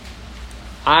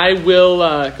I will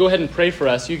go ahead and pray for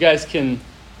us. You guys can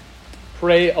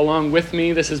pray along with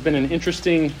me. This has been an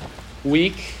interesting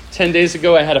week. 10 days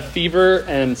ago, I had a fever,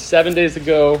 and 7 days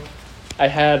ago, I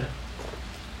had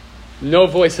no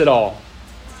voice at all.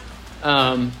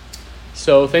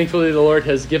 So thankfully, the Lord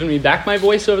has given me back my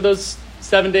voice over those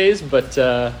 7 days, but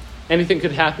anything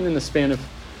could happen in the span of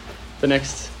the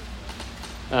next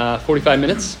 45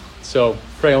 minutes. So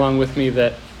pray along with me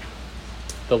that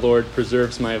the Lord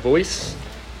preserves my voice.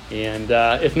 And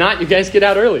if not, you guys get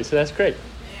out early, so that's great.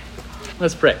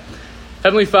 Let's pray.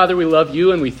 Heavenly Father, we love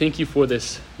you and we thank you for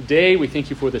this day. We thank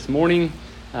you for this morning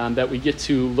that we get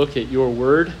to look at your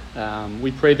word.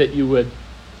 We pray that you would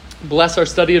bless our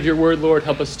study of your word, Lord.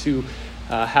 Help us to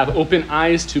have open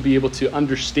eyes to be able to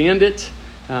understand it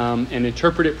and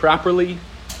interpret it properly.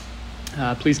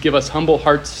 Please give us humble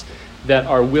hearts that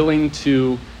are willing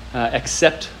to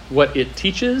accept what it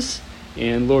teaches.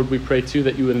 And Lord, we pray too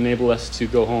that you would enable us to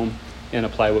go home and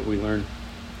apply what we learn.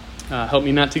 Help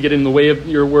me not to get in the way of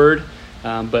your word,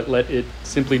 but let it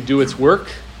simply do its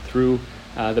work through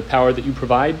the power that you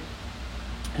provide.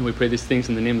 And we pray these things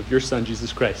in the name of your Son,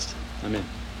 Jesus Christ. Amen.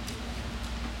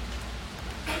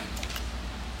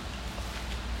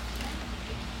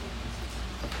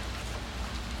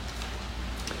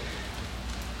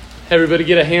 Hey, everybody,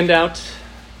 get a handout.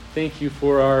 Thank you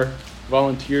for our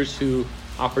volunteers who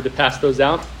offered to pass those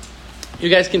out. You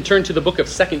guys can turn to the book of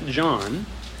 2 John.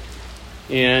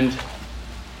 And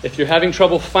if you're having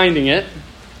trouble finding it,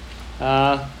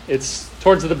 it's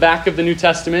towards the back of the New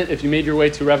Testament. If you made your way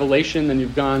to Revelation, then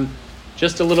you've gone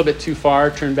just a little bit too far.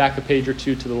 Turn back a page or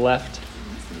two to the left.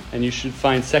 And you should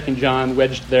find 2 John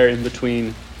wedged there in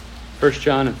between 1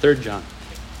 John and 3 John.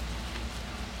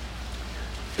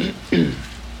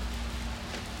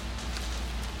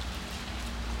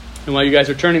 And while you guys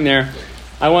are turning there,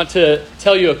 I want to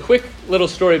tell you a quick little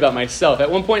story about myself. At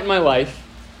one point in my life,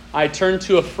 I turned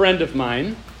to a friend of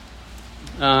mine.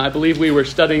 I believe we were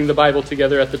studying the Bible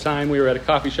together at the time. We were at a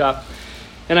coffee shop.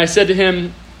 And I said to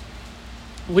him,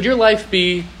 would your life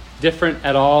be different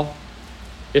at all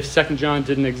if 2 John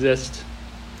didn't exist?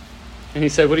 And he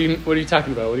said, what are you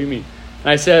talking about? What do you mean? And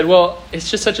I said, well,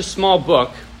 it's just such a small book.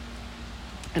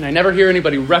 And I never hear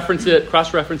anybody reference it,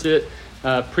 cross-reference it,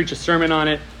 preach a sermon on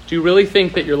it. Do you really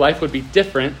think that your life would be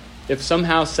different if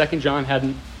somehow 2 John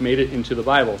hadn't made it into the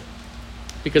Bible?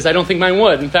 Because I don't think mine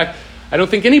would. In fact, I don't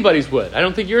think anybody's would. I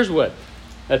don't think yours would.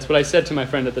 That's what I said to my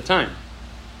friend at the time.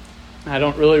 I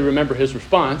don't really remember his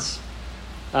response.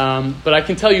 But I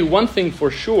can tell you one thing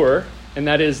for sure, and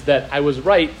that is that I was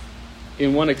right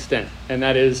in one extent. And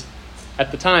that is,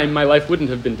 at the time, my life wouldn't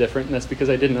have been different. And that's because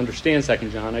I didn't understand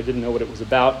 2 John. I didn't know what it was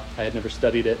about. I had never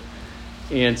studied it.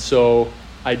 And so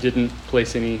I didn't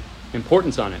place any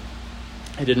importance on it.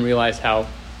 I didn't realize how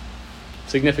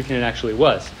significant it actually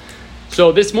was.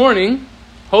 So this morning,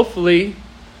 hopefully,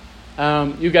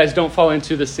 you guys don't fall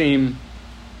into the same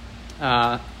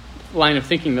line of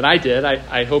thinking that I did.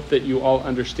 I hope that you all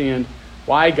understand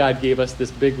why God gave us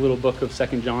this big little book of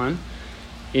 2 John.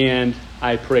 And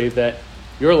I pray that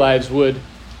your lives would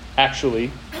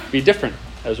actually be different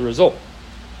as a result.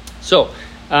 So,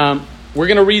 we're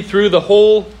going to read through the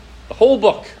whole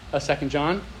book of 2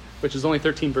 John, which is only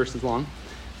 13 verses long.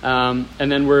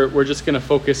 And then we're just going to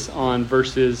focus on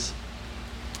verses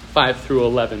 5 through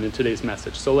 11 in today's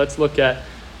message. So let's look at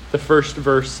the first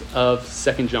verse of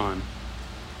 2 John.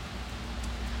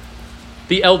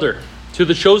 The elder, to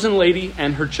the chosen lady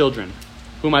and her children,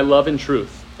 whom I love in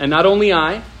truth, and not only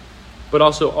I, but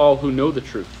also all who know the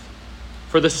truth,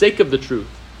 for the sake of the truth,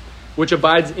 which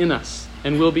abides in us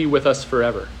and will be with us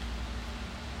forever.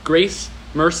 Grace,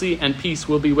 mercy, and peace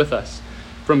will be with us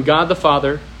from God the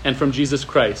Father and from Jesus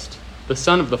Christ, the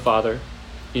Son of the Father,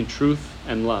 in truth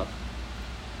and love.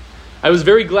 I was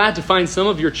very glad to find some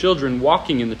of your children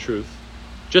walking in the truth,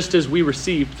 just as we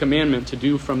received commandment to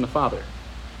do from the Father.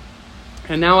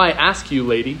 And now I ask you,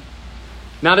 lady,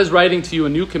 not as writing to you a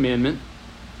new commandment,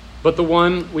 but the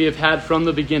one we have had from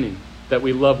the beginning, that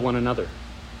we love one another.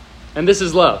 And this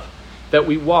is love, that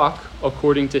we walk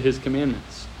according to his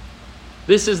commandments.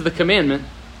 This is the commandment,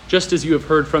 just as you have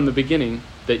heard from the beginning,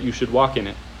 that you should walk in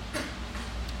it.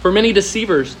 For many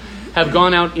deceivers have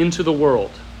gone out into the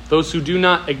world, those who do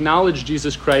not acknowledge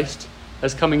Jesus Christ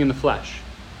as coming in the flesh.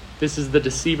 This is the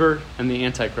deceiver and the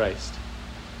Antichrist.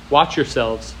 Watch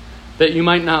yourselves, that you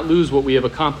might not lose what we have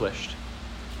accomplished,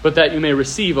 but that you may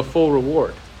receive a full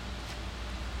reward.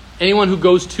 Anyone who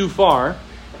goes too far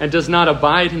and does not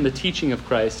abide in the teaching of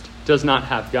Christ does not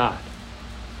have God.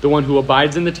 The one who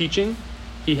abides in the teaching,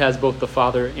 he has both the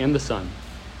Father and the Son.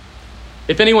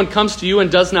 If anyone comes to you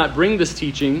and does not bring this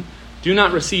teaching, do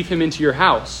not receive him into your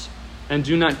house, and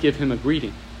do not give him a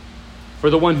greeting. For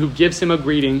the one who gives him a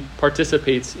greeting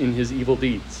participates in his evil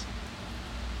deeds.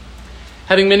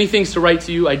 Having many things to write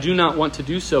to you, I do not want to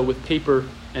do so with paper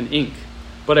and ink,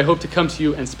 but I hope to come to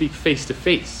you and speak face to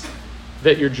face,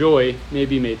 that your joy may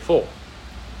be made full.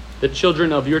 The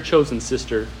children of your chosen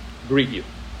sister greet you.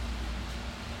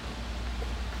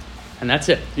 And that's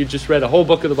it. You just read a whole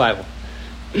book of the Bible.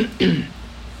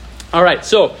 All right,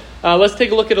 so let's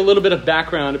take a look at a little bit of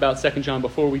background about 2 John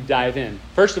before we dive in.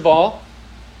 First of all,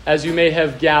 as you may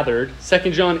have gathered,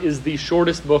 2 John is the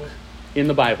shortest book in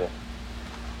the Bible.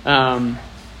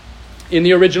 In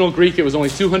the original Greek, it was only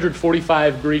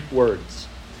 245 Greek words.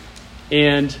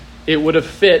 And it would have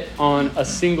fit on a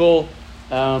single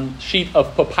sheet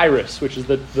of papyrus, which is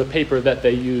the paper that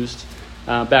they used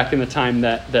back in the time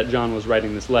that John was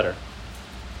writing this letter.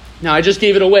 Now, I just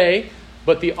gave it away,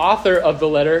 but the author of the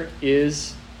letter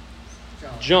is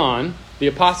John, the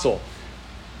apostle.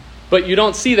 But you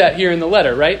don't see that here in the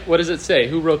letter, right? What does it say?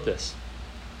 Who wrote this?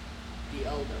 The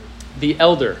elder. The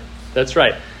elder. That's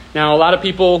right. Now, a lot of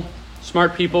people,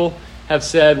 smart people, have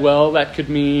said, well, that could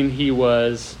mean he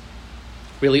was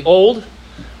really old,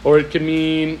 or it could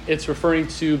mean it's referring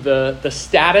to the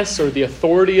status or the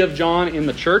authority of John in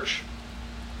the church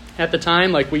at the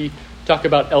time. Like we talk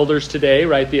about elders today,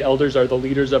 right? The elders are the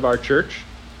leaders of our church.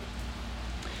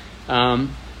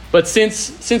 But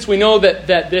since we know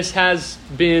that this has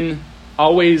been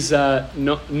always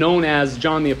known as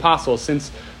John the Apostle since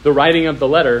the writing of the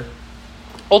letter,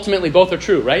 ultimately both are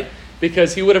true, right?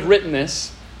 Because he would have written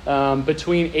this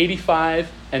between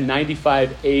 85 and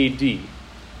 95 AD.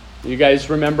 You guys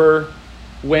remember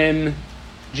when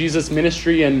Jesus'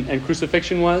 ministry and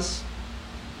crucifixion was,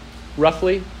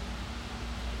 roughly?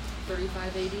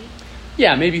 35 AD?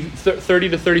 Yeah, maybe 30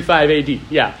 to 35 AD,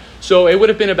 yeah. So it would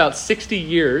have been about 60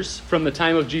 years from the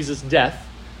time of Jesus' death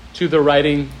to the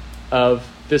writing of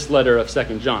this letter of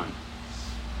 2 John.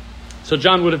 So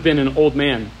John would have been an old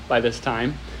man by this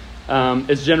time.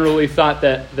 It's generally thought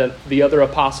that the other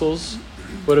apostles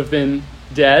would have been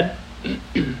dead.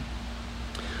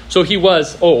 So he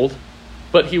was old,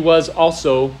 but he was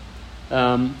also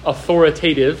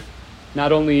authoritative,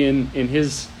 not only in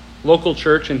his local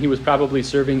church, and he was probably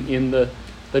serving in the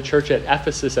church at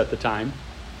Ephesus at the time,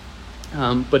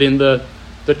 but in the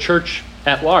church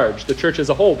at large, the church as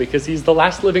a whole, because he's the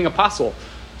last living apostle.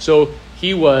 So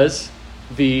he was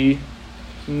the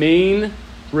main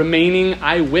remaining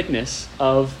eyewitness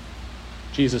of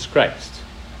Jesus Christ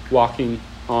walking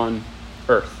on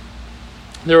earth.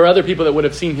 There were other people that would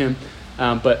have seen him,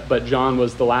 but John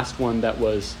was the last one that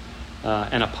was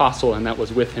an apostle, and that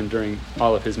was with him during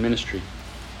all of his ministry.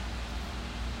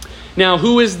 Now,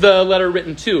 who is the letter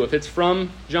written to? If it's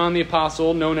from John the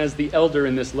Apostle, known as the elder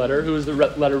in this letter, who is the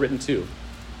letter written to?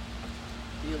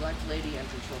 The elect lady and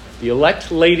her children. The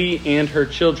elect lady and her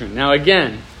children. Now,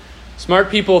 again, smart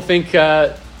people think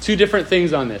two different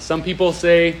things on this. Some people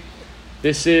say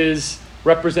this is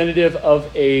representative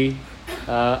of a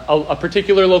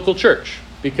particular local church,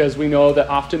 because we know that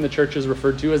often the church is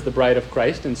referred to as the bride of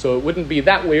Christ, and so it wouldn't be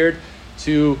that weird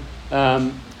to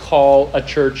call a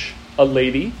church a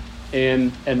lady,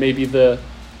 and maybe the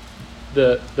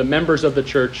members of the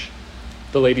church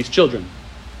the lady's children.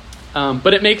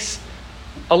 But it makes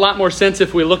a lot more sense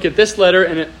if we look at this letter,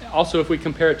 and also if we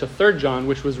compare it to 3 John,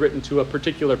 which was written to a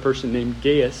particular person named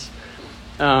Gaius,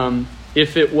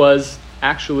 if it was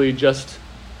actually just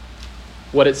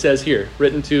what it says here,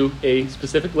 written to a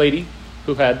specific lady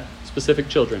who had specific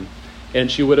children, and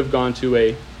she would have gone to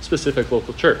a specific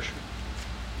local church.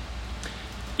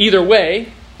 Either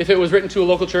way, if it was written to a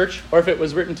local church or if it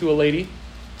was written to a lady,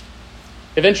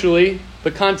 eventually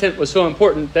the content was so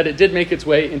important that it did make its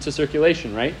way into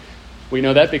circulation, right? We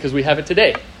know that because we have it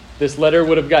today. This letter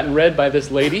would have gotten read by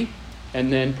this lady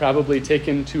and then probably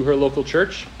taken to her local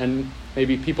church, and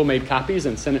maybe people made copies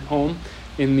and sent it home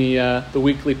in the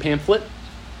weekly pamphlet.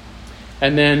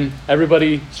 And then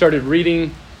everybody started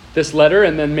reading this letter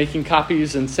and then making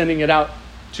copies and sending it out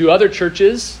to other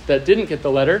churches that didn't get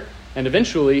the letter. And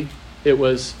eventually it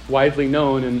was widely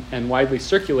known and widely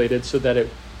circulated so that it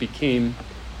became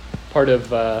part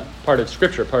of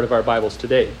Scripture, part of our Bibles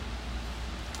today.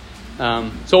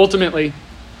 So ultimately,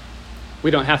 we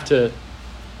don't have to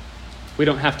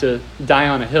die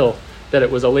on a hill that it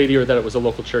was a lady or that it was a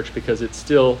local church, because it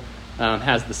still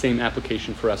has the same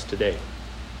application for us today.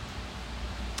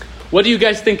 What do you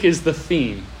guys think is the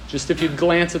theme? Just if you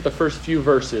glance at the first few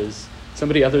verses,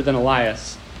 somebody other than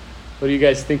Elias, what do you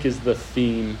guys think is the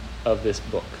theme of this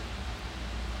book?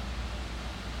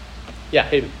 Yeah,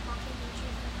 Hayden.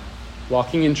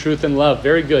 Walking in truth and love. Walking in truth and love.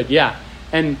 Very good, yeah.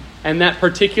 And And that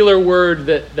particular word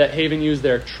that Haven used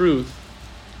there, truth,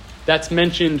 that's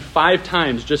mentioned 5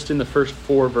 times just in the first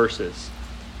 4 verses.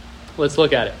 Let's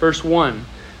look at it. Verse 1,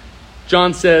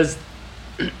 John says,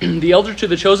 the elder to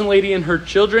the chosen lady and her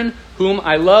children, whom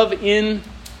I love in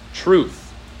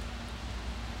truth.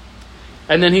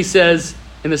 And then he says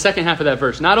in the second half of that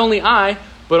verse, not only I,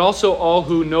 but also all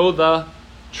who know the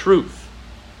truth.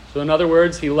 So in other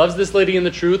words, he loves this lady in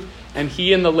the truth, and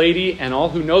he and the lady and all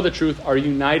who know the truth are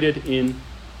united in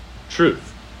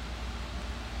truth.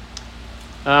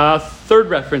 Third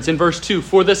reference in verse 2,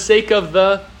 for the sake of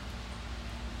the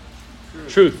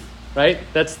truth, right?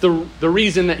 That's the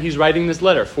reason that he's writing this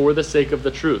letter, for the sake of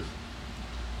the truth.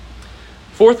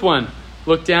 Fourth one,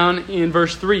 look down in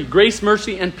verse 3. Grace,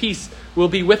 mercy, and peace will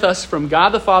be with us from God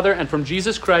the Father and from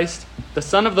Jesus Christ, the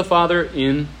Son of the Father,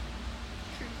 in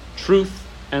truth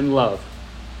and love.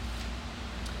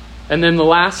 And then the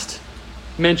last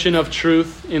mention of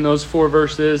truth in those 4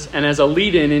 verses, and as a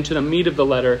lead-in into the meat of the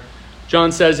letter,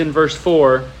 John says in verse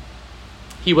 4,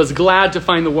 he was glad to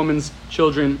find the woman's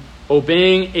children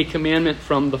obeying a commandment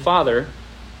from the Father.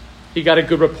 He got a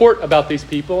good report about these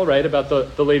people, right, about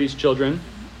the lady's children,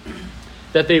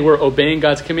 that they were obeying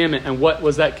God's commandment. And what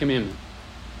was that commandment?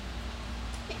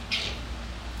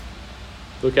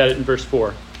 Look at it in verse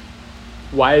 4.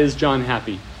 Why is John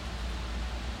happy?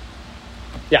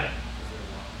 Yeah.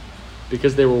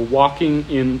 Because they were walking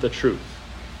in the truth.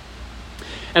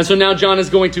 And so now John is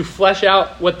going to flesh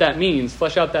out what that means,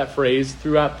 flesh out that phrase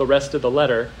throughout the rest of the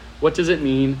letter. What does it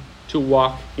mean to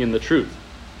walk in the truth?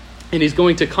 And he's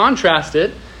going to contrast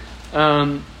it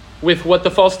with what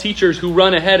the false teachers who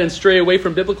run ahead and stray away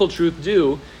from biblical truth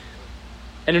do.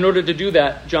 And in order to do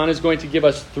that, John is going to give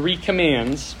us 3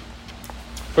 commands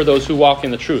for those who walk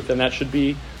in the truth. And that should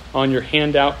be on your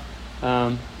handout.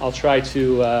 I'll try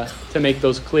to make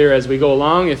those clear as we go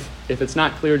along. If it's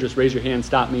not clear, just raise your hand,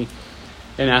 stop me,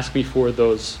 and ask me for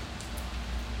those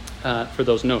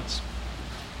notes.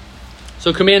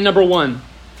 So command number 1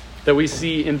 that we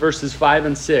see in verses 5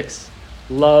 and 6,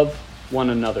 love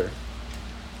one another.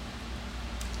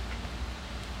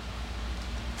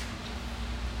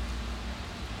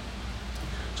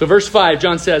 So verse 5,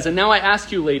 John says, and now I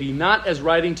ask you, lady, not as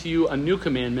writing to you a new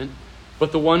commandment,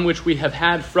 but the one which we have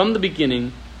had from the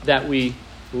beginning, that we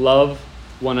love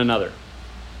one another.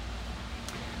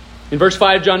 In verse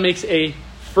 5, John makes a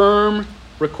firm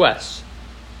request,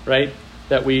 right?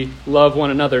 That we love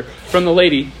one another from the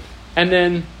lady. And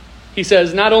then he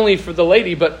says, not only for the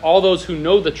lady, but all those who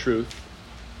know the truth,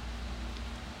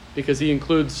 because he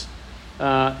includes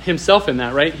himself in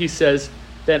that, right? He says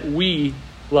that we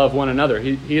love one another.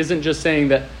 He isn't just saying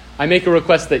that I make a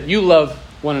request that you love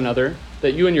one another,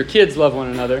 that you and your kids love one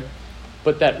another,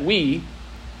 but that we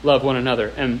love one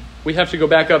another. And we have to go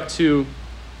back up to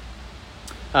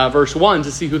verse 1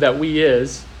 to see who that we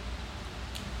is.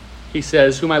 He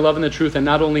says, whom I love in the truth, and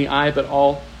not only I, but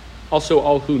also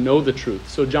all who know the truth.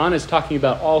 So John is talking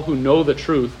about all who know the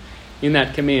truth in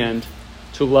that command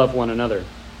to love one another.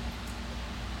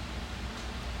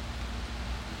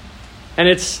 And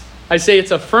I say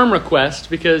it's a firm request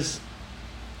because,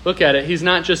 look at it, he's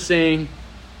not just saying,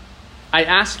 I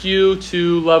ask you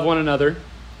to love one another,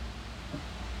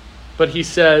 but he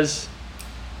says,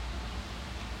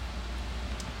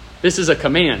 this is a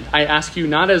command. I ask you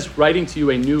not as writing to you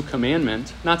a new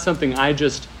commandment, not something I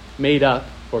just made up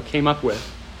or came up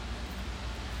with,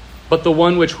 but the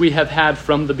one which we have had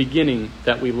from the beginning,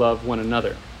 that we love one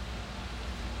another.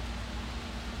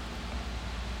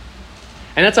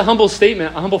 And that's a humble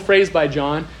statement, a humble phrase by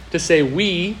John to say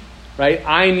we, right?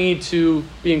 I need to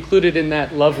be included in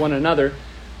that love one another,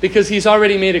 because he's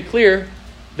already made it clear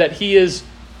that he is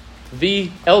the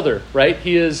elder, right?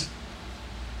 He is,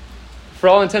 for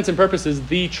all intents and purposes,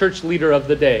 the church leader of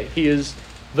the day. He is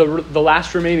the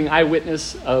last remaining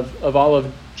eyewitness of all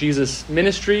of Jesus'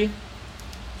 ministry.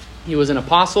 He was an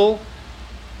apostle,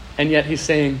 and yet he's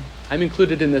saying, I'm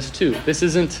included in this too. This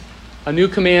isn't a new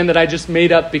command that I just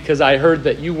made up because I heard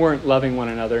that you weren't loving one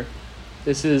another.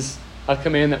 This is a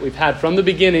command that we've had from the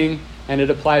beginning, and it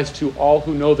applies to all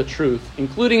who know the truth,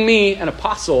 including me, an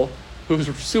apostle who's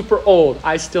super old.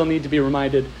 I still need to be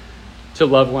reminded to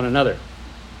love one another.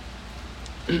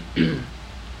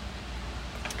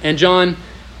 And John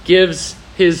gives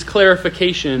his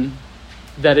clarification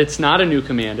that it's not a new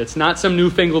command. It's not some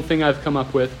newfangled thing I've come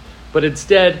up with, but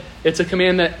instead it's a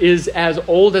command that is as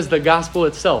old as the gospel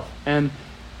itself, and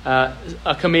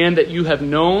a command that you have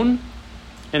known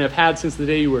and have had since the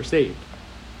day you were saved.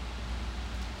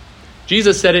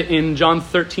 Jesus said it in John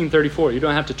 13:34. You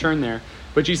don't have to turn there.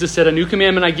 But Jesus said, a new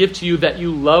commandment I give to you, that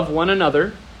you love one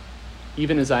another,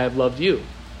 even as I have loved you.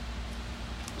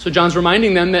 So John's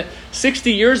reminding them that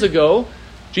 60 years ago,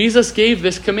 Jesus gave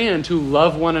this command to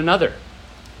love one another.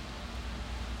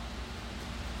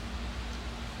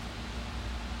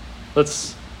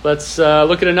 Let's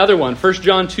look at another one. 1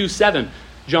 John 2:7.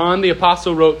 John the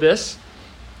apostle wrote this.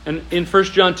 And in 1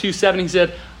 John 2:7 he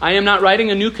said, I am not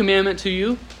writing a new commandment to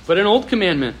you, but an old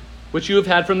commandment, which you have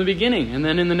had from the beginning. And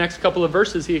then in the next couple of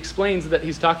verses he explains that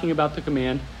he's talking about the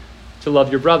command to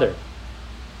love your brother.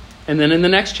 And then in the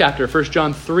next chapter, 1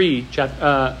 John 3,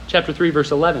 chapter 3,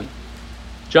 verse 11,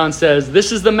 John says,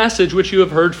 this is the message which you have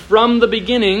heard from the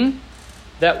beginning,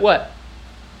 that what?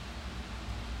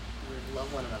 We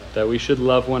love one another. That we should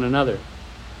love one another.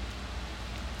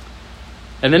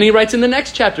 And then he writes in the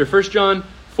next chapter, 1 John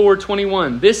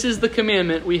 4:21, this is the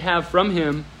commandment we have from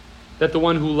him, that the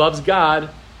one who loves God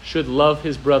should love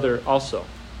his brother also.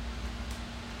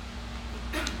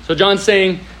 So John's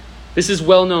saying, this is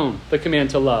well known, the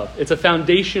command to love. It's a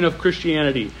foundation of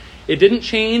Christianity. It didn't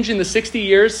change in the 60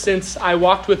 years since I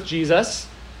walked with Jesus.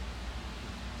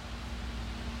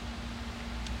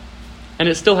 And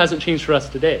it still hasn't changed for us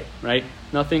today, right?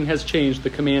 Nothing has changed. The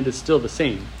command is still the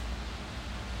same.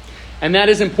 And that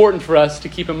is important for us to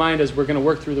keep in mind as we're going to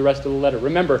work through the rest of the letter.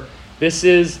 Remember, this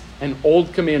is an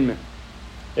old commandment.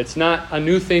 It's not a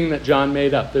new thing that John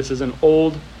made up. This is an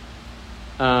old,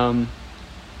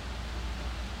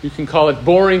 you can call it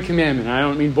boring commandment. I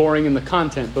don't mean boring in the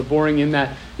content, but boring in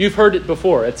that you've heard it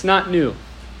before. It's not new.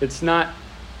 It's not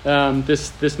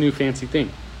this new fancy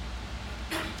thing.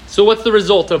 So what's the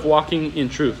result of walking in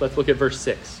truth? Let's look at verse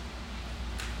 6.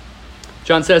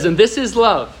 John says, and this is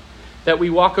love, that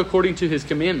we walk according to his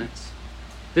commandments.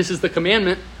 This is the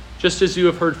commandment, just as you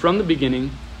have heard from the beginning,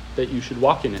 that you should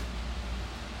walk in it.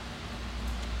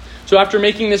 So after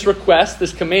making this request,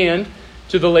 this command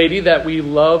to the lady that we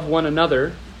love one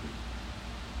another,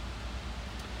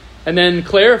 and then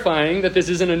clarifying that this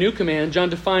isn't a new command, John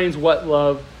defines what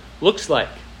love looks like.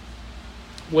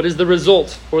 What is the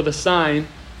result or the sign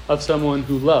of someone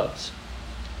who loves?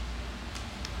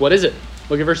 What is it?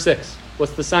 Look at verse 6.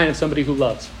 What's the sign of somebody who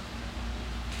loves?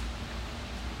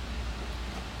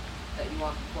 That you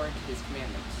walk according to his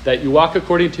commandments. That you walk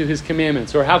according to his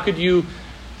commandments. Or how could you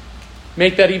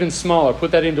make that even smaller?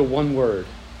 Put that into one word.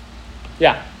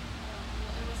 Yeah.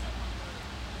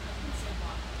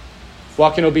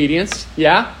 Walk in obedience.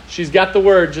 Yeah. She's got the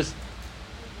word, just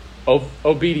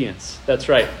obedience. That's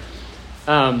right.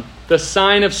 The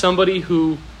sign of somebody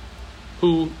who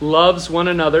loves one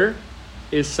another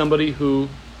is somebody who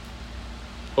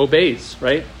obeys,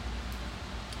 right?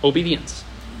 Obedience.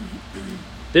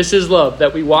 This is love,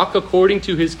 that we walk according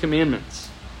to his commandments.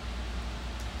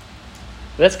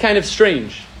 That's kind of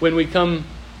strange when we come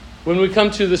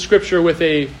to the scripture with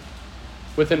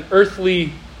an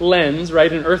earthly lens,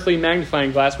 right? An earthly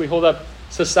magnifying glass. We hold up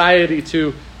society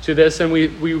to this, and we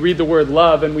read the word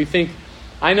love, and we think,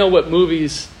 I know what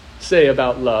movies say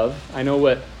about love. I know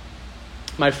what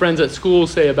my friends at school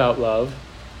say about love.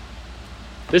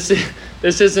 This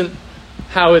isn't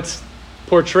how it's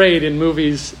portrayed in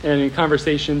movies and in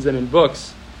conversations and in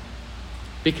books.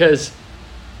 Because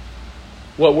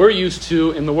what we're used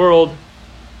to in the world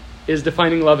is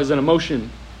defining love as an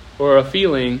emotion or a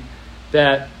feeling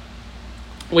that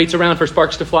waits around for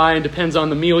sparks to fly and depends on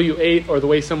the meal you ate or the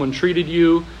way someone treated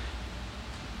you.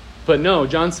 But no,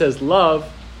 John says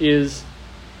love is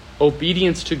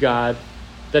obedience to God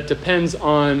that depends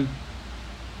on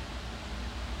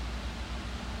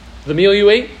the meal you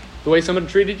ate, the way someone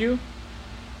treated you.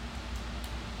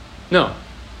 No,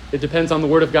 it depends on the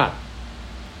Word of God,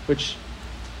 which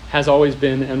has always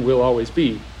been and will always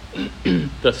be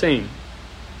the same.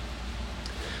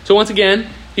 So once again,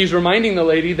 he's reminding the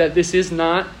lady that this is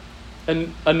not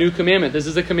a new commandment. This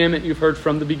is a commandment you've heard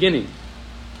from the beginning.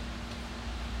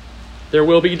 There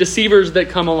will be deceivers that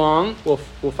come along. We'll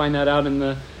find that out in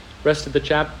the rest of the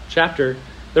chapter.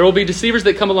 There will be deceivers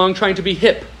that come along trying to be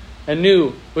hip and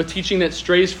new with teaching that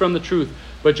strays from the truth.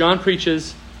 But John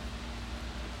preaches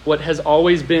what has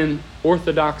always been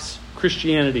orthodox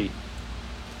Christianity,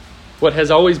 what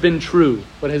has always been true,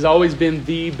 what has always been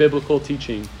the biblical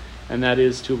teaching, and that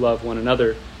is to love one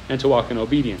another and to walk in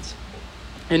obedience.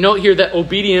 And note here that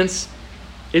obedience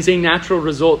is a natural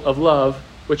result of love,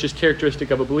 which is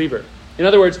characteristic of a believer. In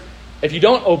other words, if you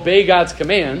don't obey God's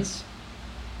commands,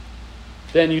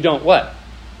 then you don't what?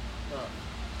 Love.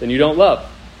 Then you don't love.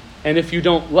 And if you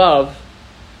don't love,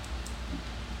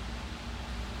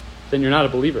 then you're not a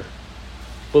believer.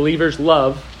 Believers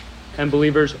love and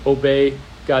believers obey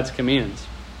God's commands.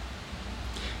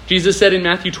 Jesus said in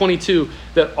Matthew 22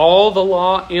 that all the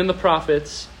law and the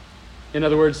prophets, in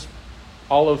other words,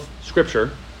 all of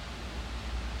Scripture,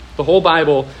 the whole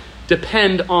Bible,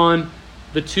 depend on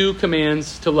the two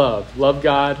commands to love. Love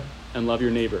God and love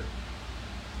your neighbor.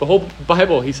 The whole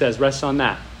Bible, he says, rests on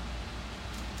that.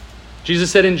 Jesus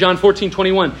said in John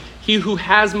 14:21, he who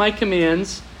has my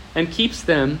commands and keeps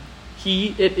them,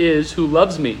 he it is who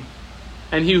loves me.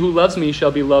 And he who loves me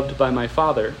shall be loved by my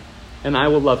Father, and I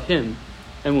will love him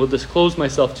and will disclose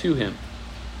myself to him.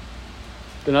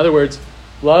 In other words,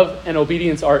 love and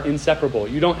obedience are inseparable.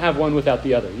 You don't have one without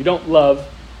the other. You don't love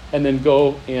and then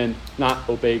go and not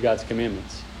obey God's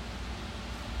commandments.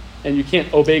 And you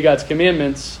can't obey God's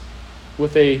commandments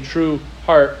with a true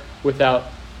heart without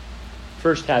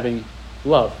first having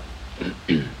love.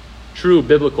 True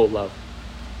biblical love.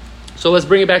 So let's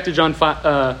bring it back to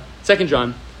 2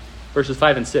 John, verses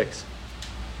 5 and 6.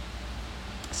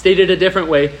 Stated a different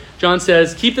way, John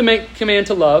says, keep the command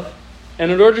to love,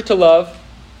 and in order to love,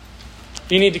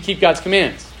 you need to keep God's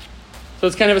commands. So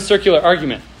it's kind of a circular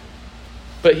argument.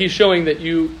 But he's showing that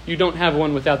you don't have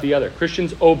one without the other.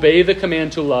 Christians obey the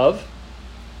command to love,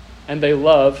 and they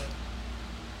love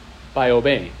by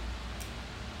obeying.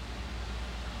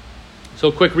 So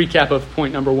a quick recap of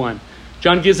point number 1.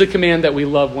 John gives a command that we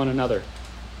love one another.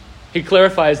 He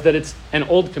clarifies that it's an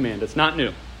old command. It's not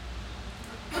new.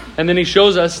 And then he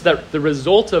shows us that the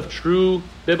result of true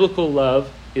biblical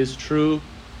love is true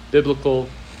biblical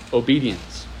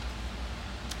obedience.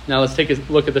 Now let's take a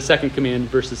look at the second command,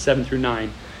 verses 7 through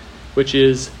 9, which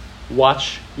is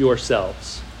watch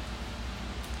yourselves.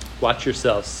 Watch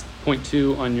yourselves. Point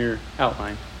 2 on your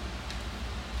outline.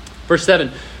 Verse 7,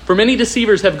 for many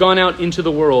deceivers have gone out into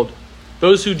the world,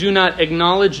 those who do not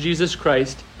acknowledge Jesus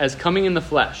Christ as coming in the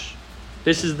flesh.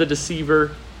 This is the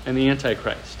deceiver and the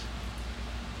Antichrist.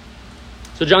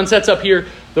 So John sets up here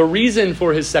the reason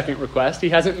for his second request. He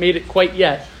hasn't made it quite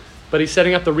yet, but he's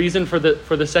setting up the reason for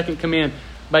the second command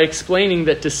by explaining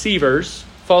that deceivers,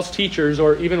 false teachers,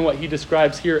 or even what he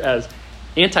describes here as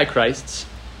antichrists,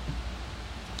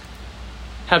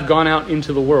 have gone out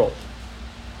into the world.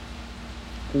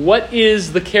 What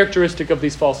is the characteristic of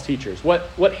these false teachers?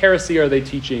 What heresy are they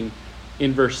teaching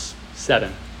in verse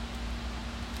 7?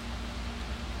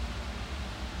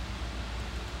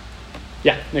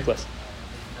 Yeah, Nicholas.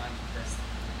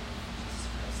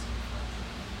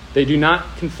 They do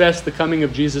not confess the coming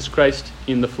of Jesus Christ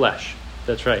in the flesh.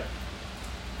 That's right.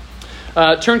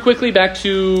 Turn quickly back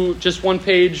to just one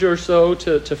page or so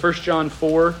to 1 John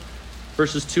 4,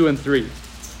 verses 2 and 3.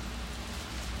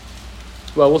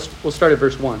 Well, we'll start at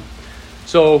verse 1.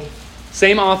 So,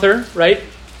 same author, right?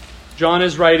 John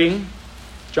is writing,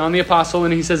 John the Apostle,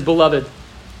 and he says, Beloved,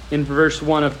 in verse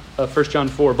 1 of 1 John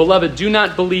 4. Beloved, do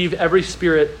not believe every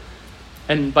spirit,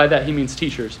 and by that he means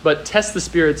teachers, but test the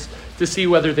spirits to see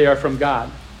whether they are from God,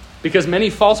 because many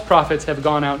false prophets have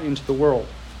gone out into the world.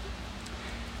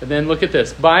 And then look at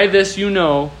this. By this you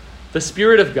know the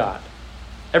Spirit of God.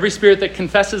 Every spirit that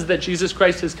confesses that Jesus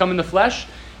Christ has come in the flesh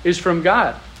is from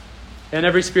God. And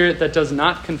every spirit that does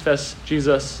not confess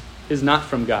Jesus is not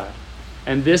from God.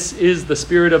 And this is the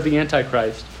spirit of the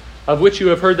Antichrist, of which you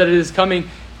have heard that it is coming,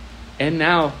 and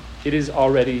now it is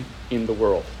already in the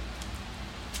world.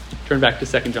 Turn back to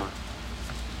 2 John.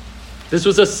 This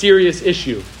was a serious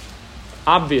issue,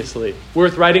 obviously,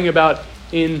 worth writing about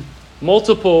in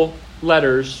multiple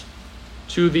letters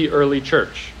to the early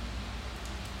church.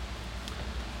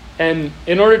 And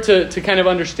in order to kind of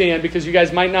understand, because you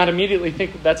guys might not immediately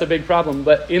think that's a big problem,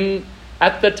 but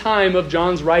at the time of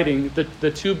John's writing,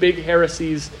 the two big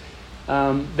heresies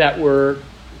that were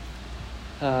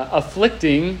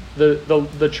afflicting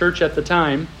the church at the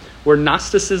time were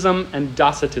Gnosticism and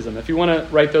Docetism. If you want to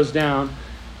write those down,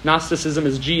 Gnosticism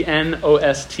is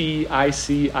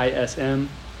Gnosticism,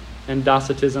 and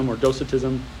Docetism or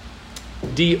Docetism,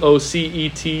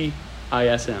 Docetism.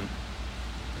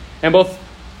 And both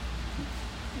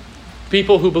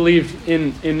people who believed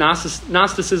in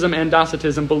Gnosticism and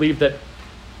Docetism believed that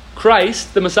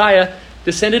Christ, the Messiah,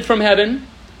 descended from heaven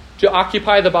to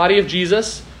occupy the body of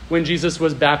Jesus when Jesus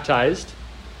was baptized,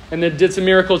 and then did some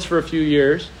miracles for a few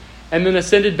years, and then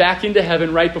ascended back into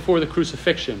heaven right before the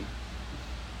crucifixion.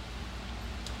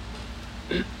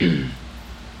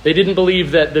 They didn't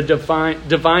believe that the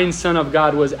divine Son of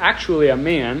God was actually a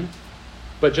man,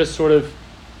 but just sort of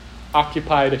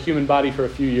occupied a human body for a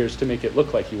few years to make it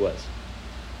look like he was.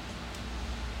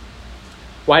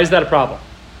 Why is that a problem?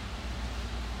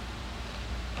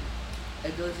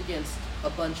 It goes against a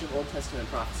bunch of Old Testament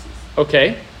prophecies.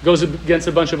 Okay. Goes against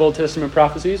a bunch of Old Testament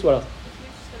prophecies. What else? If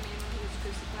he was just a man who was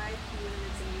crucified, he wouldn't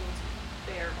have been able to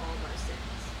bear all of our sins.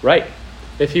 Right.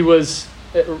 If he was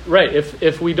right,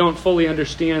 if we don't fully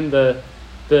understand the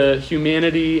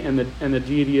humanity and the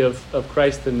deity of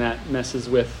Christ, then that messes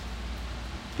with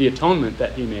the atonement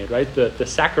that he made, right? The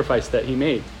sacrifice that he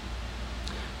made.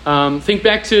 Think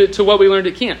back to what we learned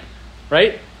at camp,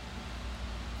 right?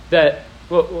 Do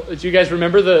you guys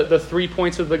remember the 3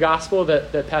 points of the gospel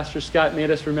that Pastor Scott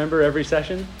made us remember every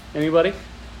session? Anybody?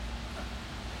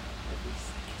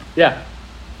 Yeah.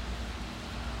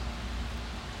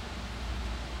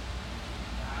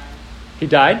 He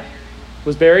died,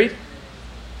 was buried,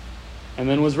 and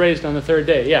then was raised on the third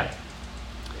day. Yeah.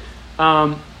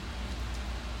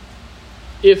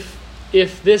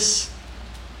 If this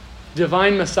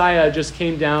divine Messiah just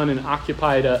came down and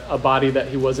occupied a body that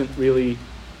he wasn't really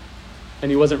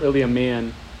a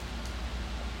man,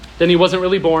 then he wasn't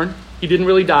really born. He didn't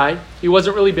really die. He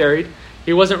wasn't really buried.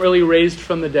 He wasn't really raised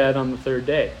from the dead on the third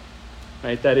day.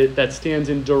 Right? That stands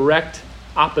in direct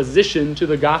opposition to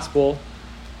the gospel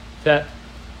that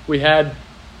we had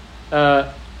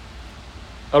a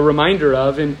reminder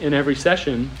of in every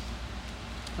session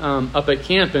up at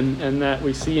camp and that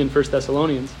we see in 1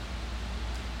 Thessalonians.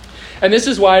 And this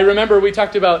is why, remember, we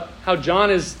talked about how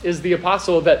John is the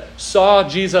apostle that saw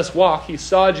Jesus walk. He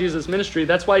saw Jesus' ministry.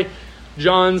 That's why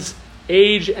John's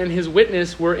age and his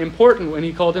witness were important when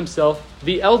he called himself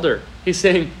the elder. He's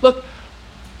saying, look,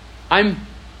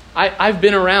 I've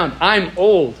been around. I'm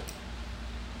old.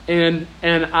 And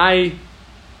I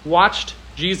watched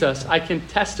Jesus. I can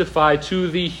testify to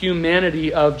the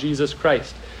humanity of Jesus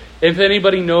Christ. If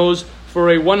anybody knows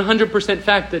for a 100%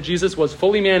 fact that Jesus was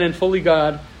fully man and fully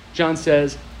God, John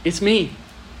says, it's me.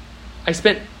 I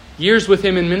spent years with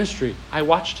him in ministry. I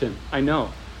watched him. I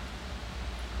know.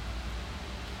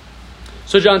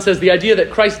 So John says the idea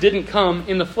that Christ didn't come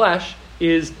in the flesh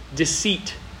is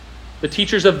deceit. The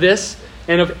teachers of this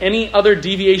and of any other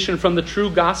deviation from the true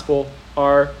gospel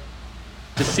are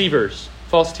deceivers,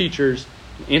 false teachers,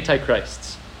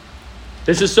 antichrists.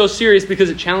 This is so serious because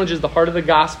it challenges the heart of the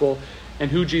gospel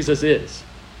and who Jesus is.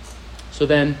 So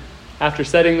then, after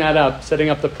setting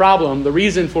up the problem, the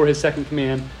reason for his second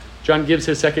command, John gives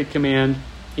his second command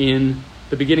in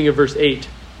the beginning of verse 8,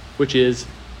 which is,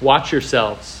 watch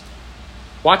yourselves.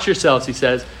 Watch yourselves, he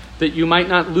says, that you might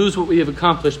not lose what we have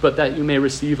accomplished, but that you may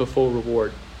receive a full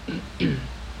reward.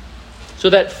 So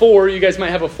that for, you guys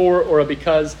might have a for or a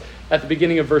because at the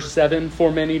beginning of verse 7,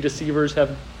 for many deceivers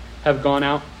have gone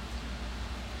out.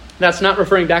 That's not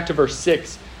referring back to verse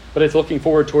 6, but it's looking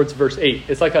forward towards verse 8.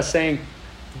 It's like us saying,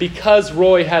 because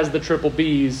Roy has the triple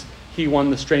Bs, he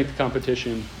won the strength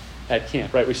competition at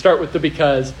camp, right? We start with the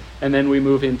because, and then we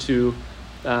move into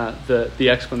the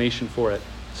explanation for it.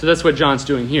 So that's what John's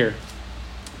doing here.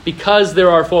 Because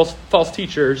there are false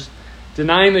teachers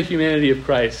denying the humanity of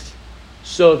Christ,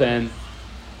 so then,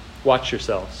 watch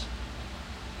yourselves.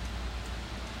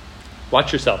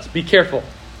 Watch yourselves. Be careful.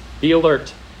 Be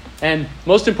alert. And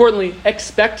most importantly,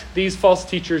 expect these false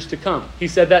teachers to come. He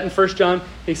said that in 1 John.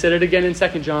 He said it again in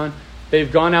 2 John.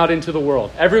 They've gone out into the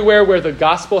world. Everywhere where the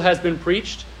gospel has been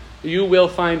preached, you will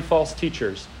find false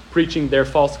teachers preaching their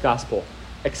false gospel.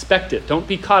 Expect it. Don't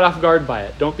be caught off guard by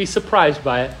it. Don't be surprised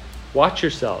by it. Watch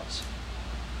yourselves.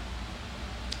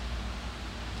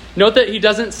 Note that he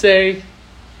doesn't say,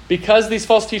 because these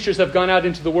false teachers have gone out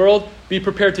into the world, be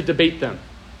prepared to debate them.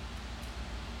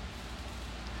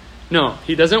 No,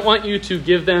 he doesn't want you to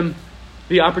give them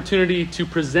the opportunity to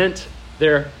present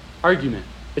their argument.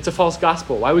 It's a false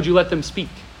gospel. Why would you let them speak?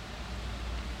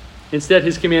 Instead,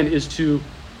 his command is to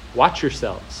watch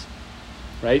yourselves,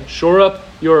 right? Shore up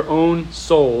your own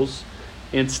souls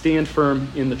and stand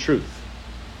firm in the truth.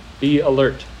 Be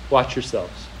alert. Watch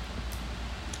yourselves.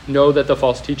 Know that the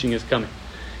false teaching is coming.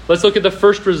 Let's look at the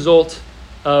first result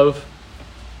of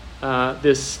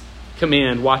this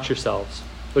command, watch yourselves.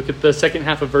 Look at the second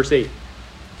half of verse 8.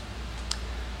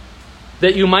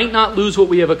 That you might not lose what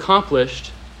we have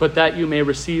accomplished, but that you may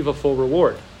receive a full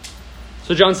reward.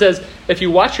 So John says, if you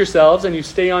watch yourselves and you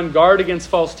stay on guard against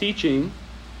false teaching,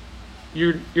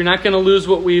 you're not going to lose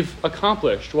what we've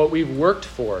accomplished, what we've worked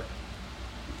for.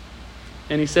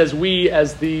 And he says we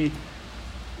as the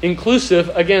inclusive,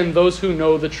 again, those who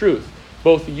know the truth.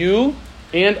 Both you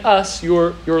and us,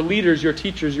 your leaders, your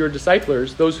teachers, your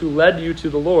disciplers, those who led you to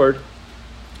the Lord,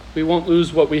 we won't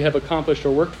lose what we have accomplished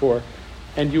or worked for,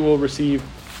 and you will receive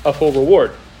a full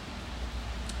reward.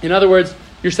 In other words,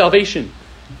 your salvation,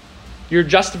 your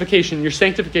justification, your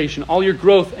sanctification, all your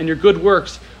growth and your good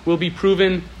works will be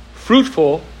proven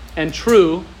fruitful and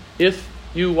true if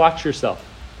you watch yourself,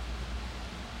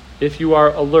 if you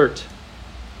are alert.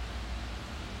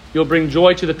 You'll bring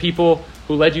joy to the people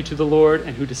who led you to the Lord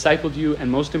and who discipled you, and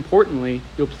most importantly,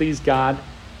 you'll please God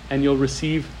and you'll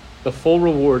receive the full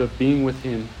reward of being with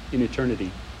him in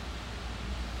eternity.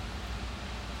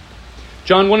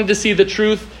 John wanted to see the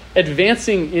truth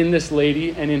advancing in this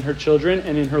lady and in her children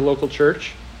and in her local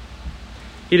church.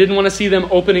 He didn't want to see them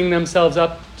opening themselves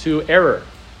up to error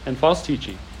and false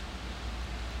teaching.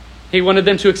 He wanted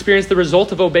them to experience the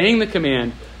result of obeying the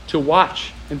command to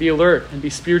watch and be alert and be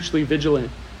spiritually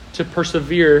vigilant, to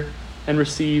persevere and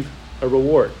receive a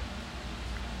reward.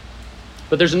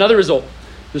 But there's another result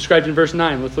described in verse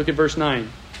 9. Let's look at verse 9.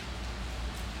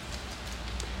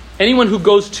 Anyone who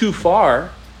goes too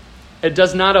far and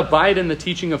does not abide in the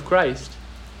teaching of Christ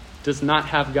does not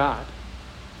have God.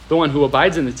 The one who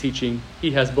abides in the teaching,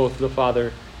 he has both the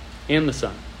Father and the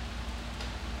Son.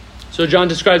 So John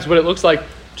describes what it looks like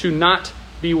to not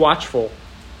be watchful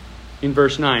in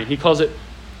verse 9. He calls it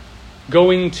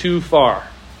going too far.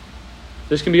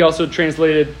 This can be also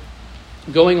translated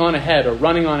going on ahead or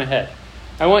running on ahead.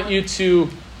 I want you to...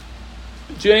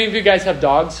 Do any of you guys have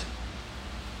dogs?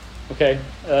 Okay,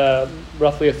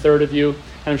 roughly a third of you.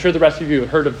 And I'm sure the rest of you have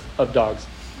heard of dogs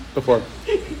before.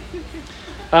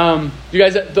 You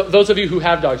guys, those of you who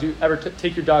have dogs, you ever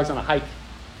take your dogs on a hike?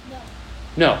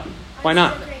 No. Why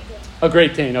not? A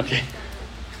Great Dane, okay.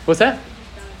 What's that?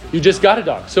 You just got a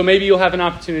dog. So maybe you'll have an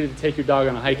opportunity to take your dog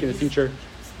on a hike in the future.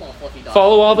 Small, fluffy dog.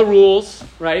 Follow all the rules,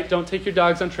 right? Don't take your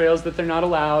dogs on trails that they're not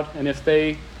allowed. And if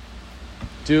they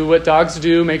do what dogs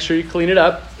do, make sure you clean it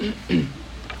up.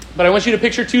 But I want you to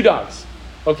picture two dogs,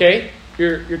 okay?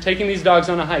 You're taking these dogs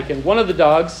on a hike, and one of the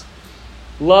dogs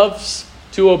loves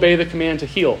to obey the command to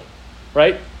heel,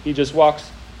 right? He just walks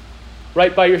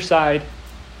right by your side.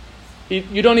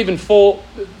 You don't even feel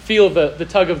the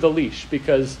tug of the leash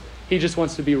because he just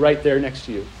wants to be right there next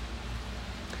to you.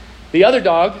 The other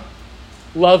dog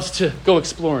loves to go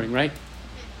exploring, right?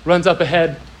 Runs up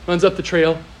ahead, runs up the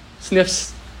trail,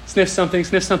 sniffs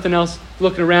something else,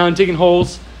 looking around, digging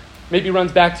holes, maybe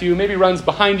runs back to you, maybe runs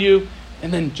behind you,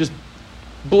 and then just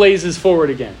blazes forward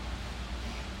again.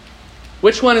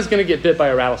 Which one is going to get bit by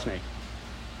a rattlesnake?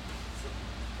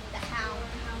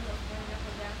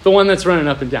 The one that's running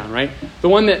up and down, right? The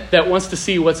one that wants to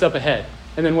see what's up ahead,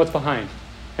 and then what's behind,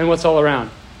 and what's all around.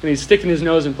 And he's sticking his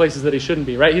nose in places that he shouldn't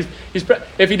be, right?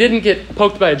 If he didn't get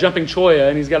poked by a jumping cholla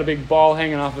and he's got a big ball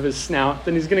hanging off of his snout,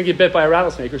 then he's going to get bit by a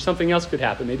rattlesnake, or something else could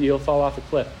happen. Maybe he'll fall off a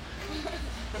cliff.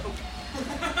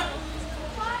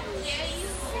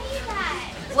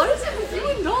 What is it with you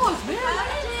and dogs, man?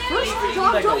 First the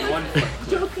dog Like a 1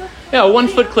 foot cliff. Yeah, a 1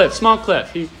 foot cliff, small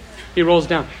cliff. He rolls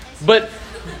down. But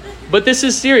this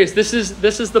is serious. This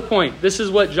is the point. This is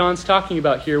what John's talking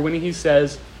about here when he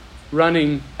says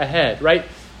running ahead, right?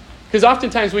 Because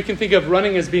oftentimes we can think of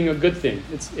running as being a good thing.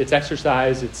 It's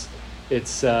exercise.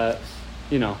 It's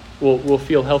we'll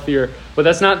feel healthier. But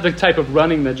that's not the type of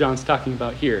running that John's talking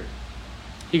about here.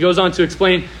 He goes on to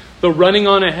explain the running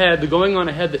on ahead, the going on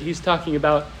ahead that he's talking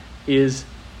about is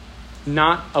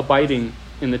not abiding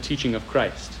in the teaching of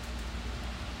Christ.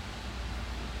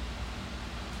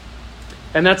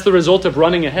 And that's the result of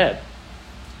running ahead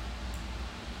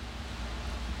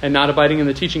and not abiding in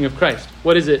the teaching of Christ.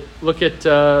 What is it? Look at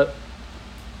the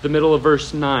middle of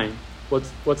verse 9.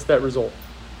 What's that result?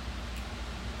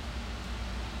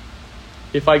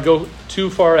 If I go too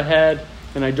far ahead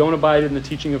and I don't abide in the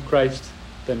teaching of Christ,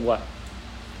 then what?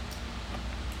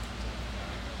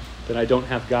 Then I don't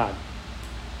have God.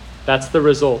 That's the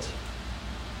result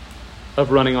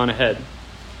of running on ahead.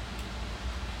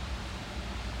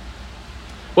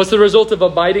 What's the result of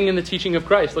abiding in the teaching of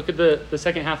Christ? Look at the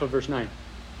second half of verse 9.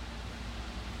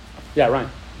 Yeah, Ryan.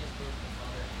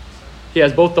 He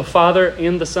has both the Father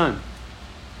and the Son.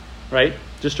 Right?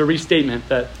 Just a restatement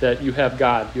that you have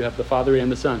God. You have the Father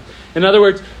and the Son. In other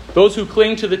words, those who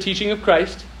cling to the teaching of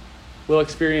Christ will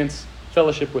experience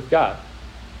fellowship with God.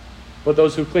 But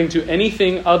those who cling to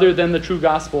anything other than the true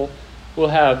gospel will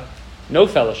have no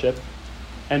fellowship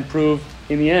and prove,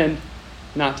 in the end,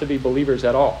 not to be believers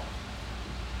at all.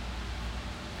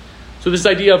 So this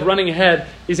idea of running ahead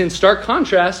is in stark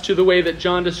contrast to the way that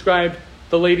John described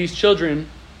the lady's children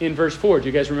in verse 4. Do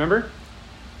you guys remember?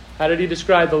 How did he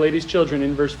describe the lady's children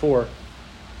in verse 4?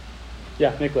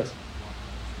 Yeah, Nicholas.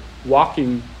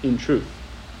 Walking in truth,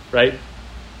 right?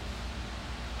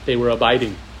 They were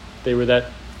abiding. They were that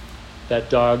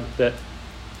dog that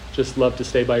just loved to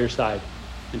stay by your side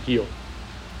and heel.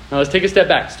 Now let's take a step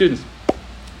back. Students,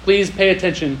 please pay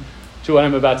attention to what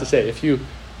I'm about to say. If you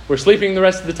were sleeping the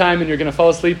rest of the time and you're going to fall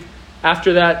asleep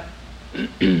after that,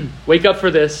 wake up for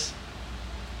this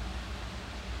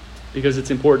because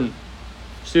it's important.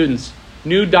 Students,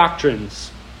 new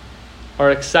doctrines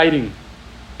are exciting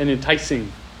and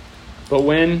enticing, but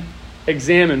when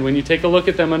examined, when you take a look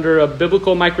at them under a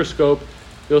biblical microscope,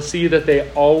 you'll see that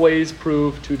they always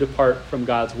prove to depart from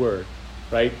God's word,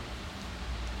 right?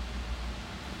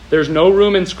 There's no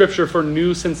room in Scripture for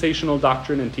new sensational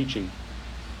doctrine and teaching.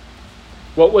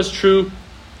 What was true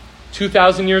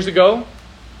 2,000 years ago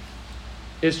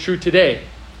is true today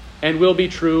and will be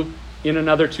true in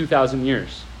another 2,000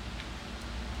 years.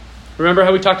 Remember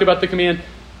how we talked about the command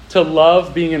to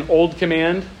love being an old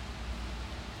command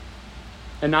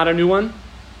and not a new one?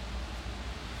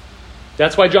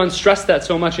 That's why John stressed that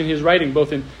so much in his writing,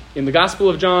 both in the Gospel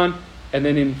of John and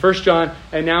then in 1 John,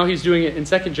 and now he's doing it in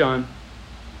 2 John,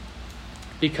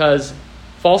 because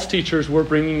false teachers were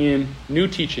bringing in new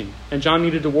teaching. And John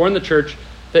needed to warn the church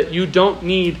that you don't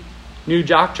need new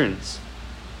doctrines.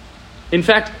 In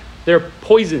fact, they're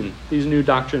poison, these new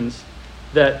doctrines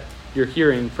that you're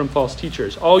hearing from false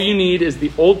teachers. All you need is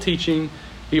the old teaching,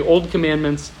 the old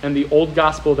commandments, and the old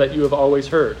gospel that you have always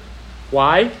heard.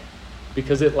 Why?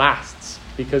 Because it lasts.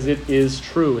 Because it is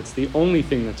true. It's the only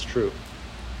thing that's true.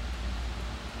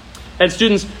 And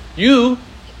students, you're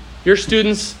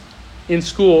students in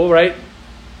school, right?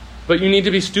 But you need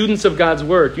to be students of God's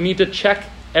Word. You need to check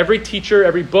every teacher,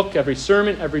 every book, every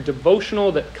sermon, every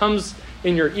devotional that comes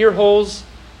in your ear holes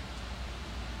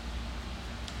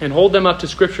and hold them up to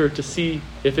Scripture to see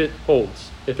if it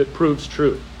holds, if it proves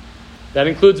true. That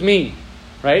includes me,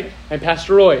 right? And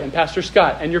Pastor Roy and Pastor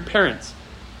Scott and your parents.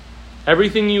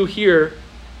 Everything you hear,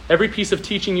 every piece of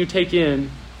teaching you take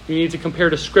in, you need to compare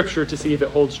to Scripture to see if it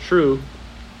holds true.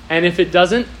 And if it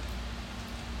doesn't,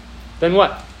 then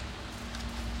what?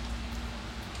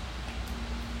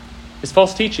 It's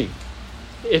false teaching.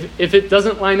 If it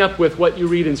doesn't line up with what you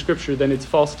read in Scripture, then it's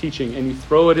false teaching and you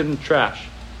throw it in the trash.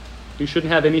 You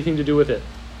shouldn't have anything to do with it.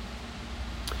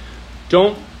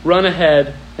 Don't run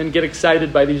ahead and get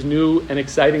excited by these new and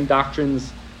exciting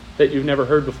doctrines that you've never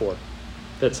heard before,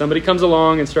 that somebody comes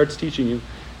along and starts teaching you,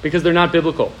 because they're not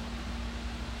biblical.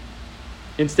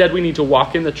 Instead, we need to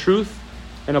walk in the truth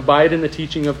and abide in the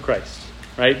teaching of Christ,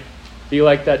 right? Be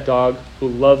like that dog who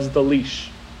loves the leash.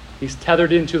 He's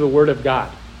tethered into the Word of God,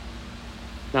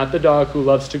 not the dog who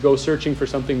loves to go searching for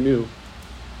something new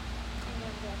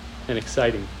and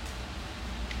exciting.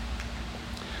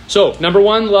 So, number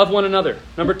 1, love one another.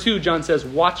 Number 2, John says,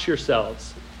 watch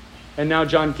yourselves. And now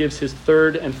John gives his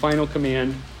third and final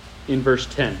command in verse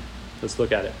 10. Let's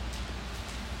look at it.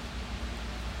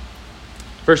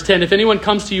 Verse 10, if anyone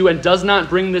comes to you and does not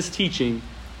bring this teaching,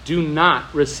 do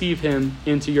not receive him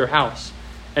into your house,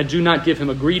 and do not give him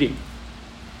a greeting.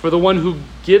 For the one who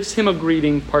gives him a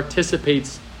greeting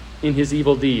participates in his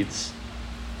evil deeds.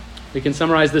 We can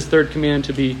summarize this third command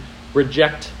to be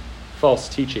reject false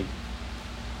teaching.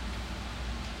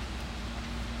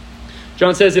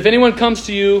 John says, if anyone comes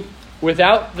to you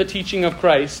without the teaching of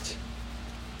Christ,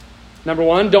 number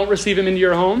 1, don't receive him into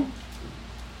your home.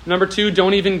 Number 2,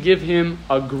 don't even give him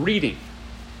a greeting.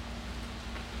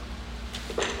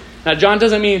 Now, John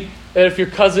doesn't mean that if your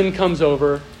cousin comes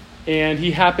over and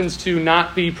he happens to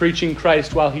not be preaching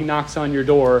Christ while he knocks on your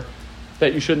door,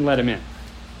 that you shouldn't let him in.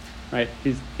 Right?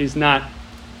 He's not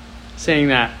saying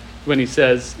that when he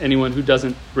says anyone who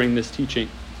doesn't bring this teaching.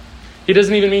 He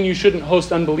doesn't even mean you shouldn't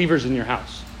host unbelievers in your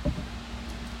house.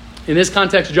 In this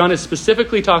context, John is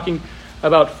specifically talking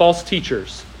about false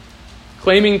teachers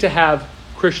claiming to have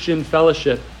Christian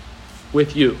fellowship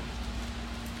with you.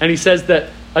 And he says that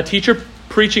a teacher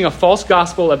preaching a false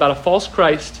gospel about a false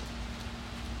Christ,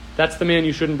 that's the man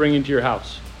you shouldn't bring into your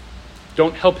house.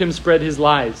 Don't help him spread his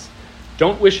lies.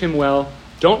 Don't wish him well.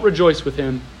 Don't rejoice with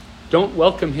him. Don't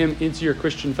welcome him into your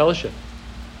Christian fellowship.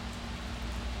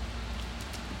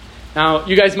 Now,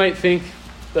 you guys might think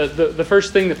that the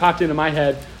first thing that popped into my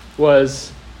head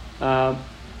was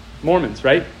Mormons,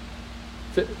 right?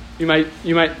 You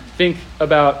might think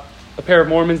about a pair of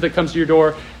Mormons that comes to your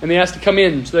door and they ask to come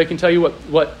in so they can tell you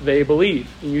what they believe.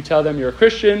 And you tell them you're a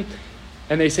Christian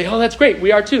and they say, oh, that's great,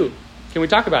 we are too. Can we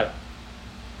talk about it?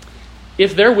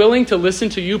 If they're willing to listen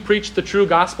to you preach the true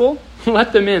gospel,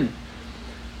 let them in.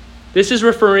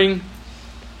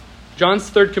 John's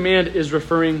third command is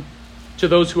referring to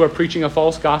those who are preaching a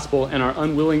false gospel and are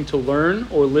unwilling to learn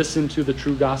or listen to the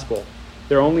true gospel.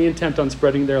 They're only intent on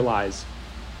spreading their lies.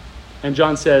 And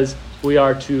John says we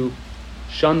are to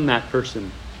shun that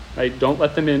person, right? Don't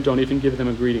let them in. Don't even give them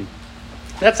a greeting.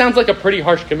 That sounds like a pretty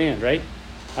harsh command, right?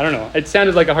 I don't know. It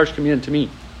sounded like a harsh command to me.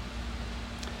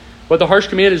 But the harsh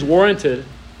command is warranted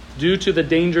due to the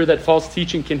danger that false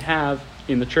teaching can have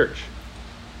in the church.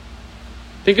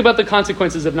 Think about the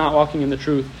consequences of not walking in the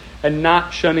truth and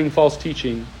not shunning false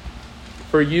teaching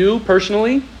for you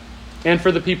personally and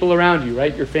for the people around you,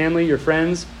 right? Your family, your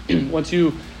friends. Once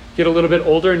you get a little bit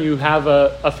older and you have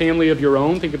a family of your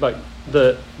own, think about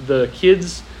the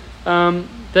kids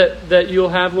that you'll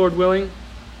have, Lord willing.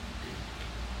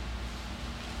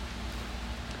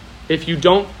 If you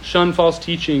don't shun false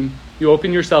teaching, you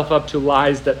open yourself up to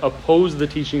lies that oppose the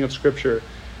teaching of Scripture.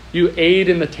 You aid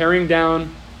in the tearing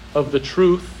down of the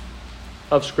truth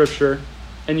of Scripture,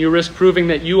 and you risk proving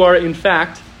that you are, in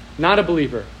fact, not a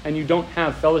believer, and you don't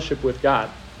have fellowship with God.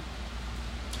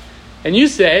 And you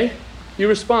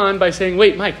respond by saying,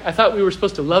 wait, Mike, I thought we were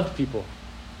supposed to love people.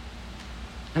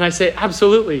 And I say,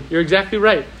 absolutely, you're exactly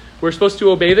right. We're supposed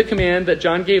to obey the command that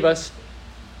John gave us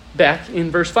back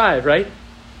in verse 5, right?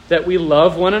 That we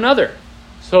love one another.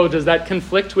 So does that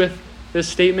conflict with this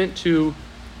statement to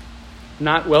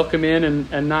not welcome in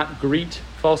and not greet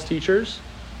false teachers?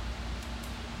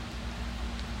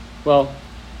 Well,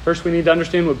 first we need to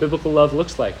understand what biblical love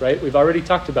looks like, right? We've already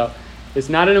talked about it's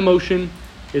not an emotion,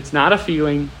 it's not a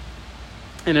feeling,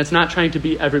 and it's not trying to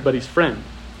be everybody's friend.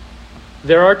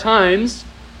 There are times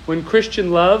when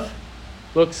Christian love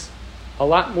looks a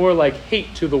lot more like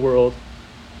hate to the world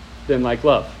than like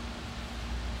love.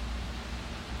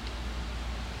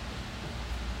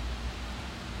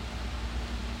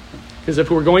 Because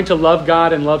if we're going to love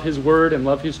God and love His Word and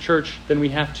love His church, then we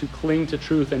have to cling to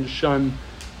truth and shun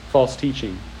false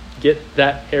teaching. Get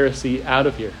that heresy out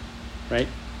of here, right?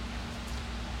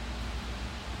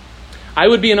 I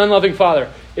would be an unloving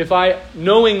father if I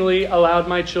knowingly allowed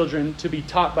my children to be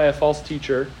taught by a false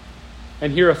teacher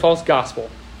and hear a false gospel.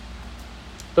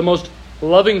 The most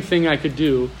loving thing I could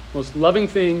do, most loving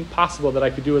thing possible that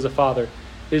I could do as a father,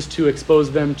 is to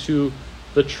expose them to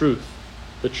the truth,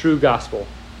 the true gospel,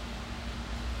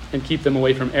 and keep them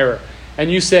away from error.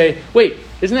 And you say, wait,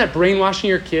 isn't that brainwashing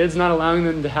your kids, not allowing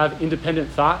them to have independent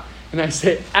thought? And I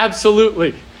say,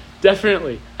 absolutely,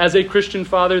 definitely. As a Christian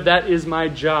father, that is my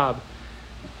job.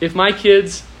 If my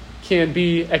kids can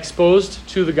be exposed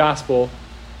to the gospel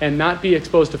and not be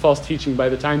exposed to false teaching by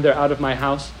the time they're out of my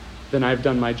house, then I've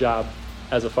done my job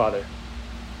as a father.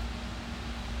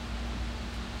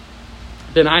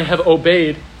 Then I have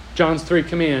obeyed John's 3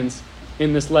 commands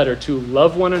in this letter to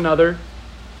love one another,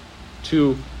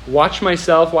 to watch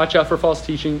myself, watch out for false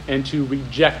teaching, and to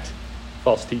reject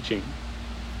false teaching.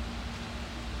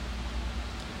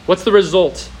 What's the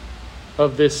result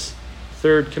of this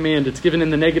third command? It's given in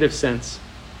the negative sense.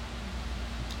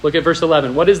 Look at verse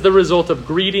 11. What is the result of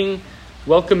greeting,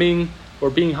 welcoming, or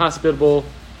being hospitable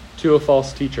to a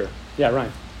false teacher? Yeah,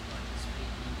 Ryan.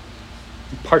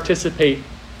 Participate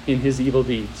in his evil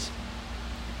deeds.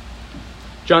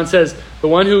 John says, the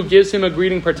one who gives him a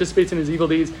greeting participates in his evil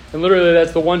deeds. And literally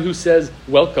that's the one who says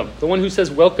welcome. The one who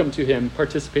says welcome to him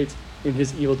participates in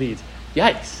his evil deeds.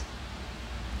 Yikes.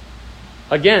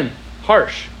 Again,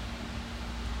 harsh.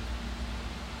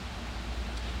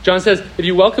 John says, if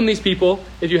you welcome these people,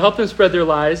 if you help them spread their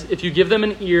lies, if you give them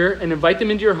an ear and invite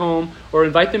them into your home or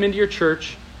invite them into your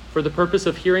church for the purpose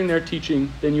of hearing their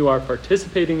teaching, then you are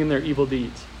participating in their evil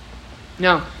deeds.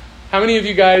 Now, how many of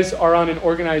you guys are on an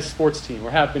organized sports team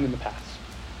or have been in the past?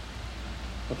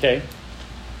 Okay.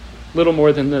 Little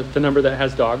more than the number that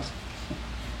has dogs.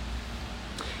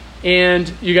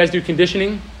 And you guys do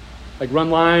conditioning, like run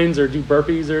lines or do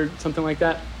burpees or something like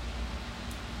that?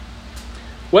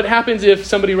 What happens if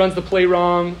somebody runs the play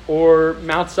wrong or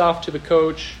mouths off to the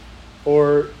coach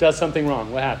or does something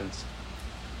wrong? What happens?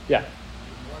 Yeah.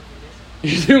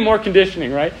 You do more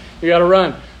conditioning, right? You got to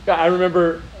run. I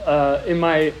remember in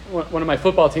one of my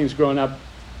football teams growing up,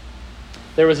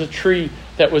 there was a tree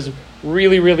that was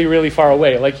really, really, really far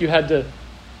away. Like you had to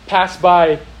pass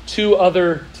by 2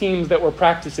 other teams that were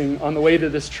practicing on the way to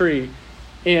this tree.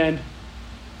 And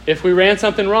if we ran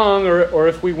something wrong or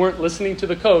if we weren't listening to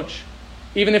the coach,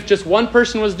 even if just one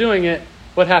person was doing it,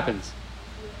 what happens?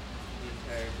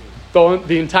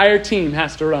 The entire team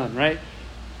has to run, right?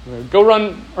 Go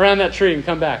run around that tree and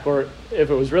come back. Or if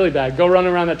it was really bad, go run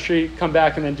around that tree, come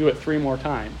back, and then do it 3 more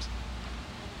times.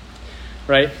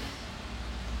 Right?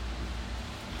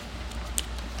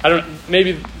 I don't know,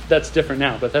 maybe that's different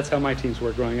now, but that's how my teams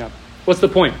were growing up. What's the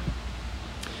point?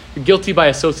 You're guilty by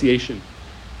association,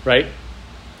 right?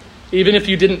 Even if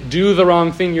you didn't do the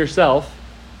wrong thing yourself,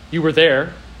 you were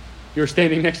there, you were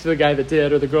standing next to the guy that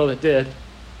did or the girl that did,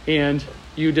 and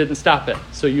you didn't stop it,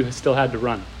 so you still had to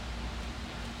run.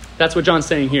 That's what John's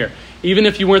saying here. Even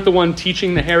if you weren't the one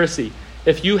teaching the heresy,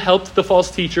 if you helped the false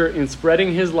teacher in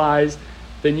spreading his lies,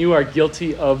 then you are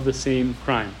guilty of the same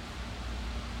crime.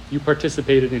 You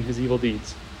participated in his evil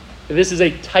deeds. This is a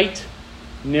tight,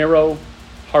 narrow,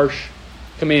 harsh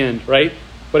command, right?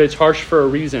 But it's harsh for a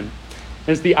reason. And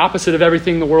it's the opposite of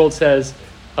everything the world says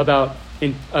about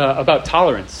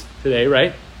tolerance today,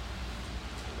 right?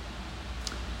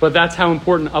 But that's how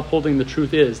important upholding the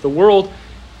truth is. The world,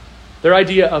 their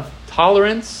idea of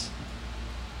tolerance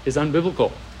is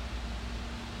unbiblical.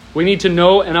 We need to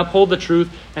know and uphold the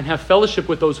truth and have fellowship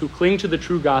with those who cling to the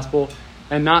true gospel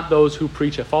and not those who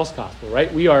preach a false gospel,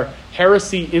 right? We are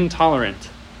heresy intolerant.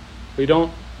 We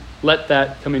don't let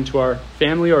that come into our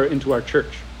family or into our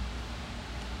church.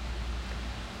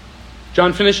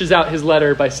 John finishes out his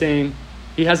letter by saying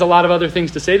he has a lot of other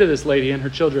things to say to this lady and her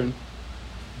children,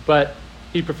 but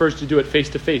he prefers to do it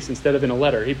face-to-face instead of in a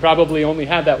letter. He probably only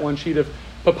had that one sheet of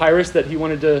papyrus that he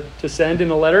wanted to send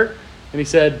in a letter, and he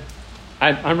said,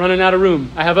 I'm running out of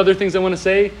room. I have other things I want to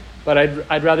say, but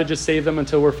I'd rather just save them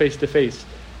until we're face-to-face.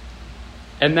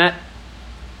 And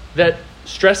that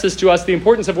stresses to us the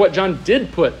importance of what John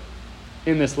did put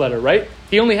in this letter, right?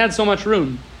 He only had so much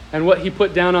room, and what he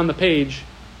put down on the page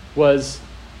was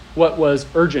what was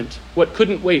urgent, what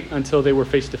couldn't wait until they were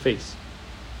face-to-face.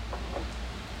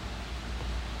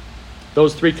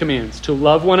 Those 3 commands: to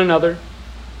love one another,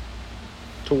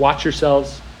 to watch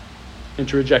yourselves, and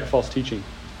to reject false teaching.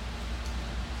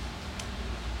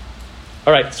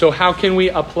 All right, so how can we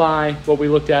apply what we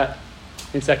looked at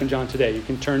in 2 John today? You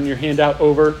can turn your handout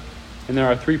over, and there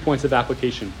are 3 points of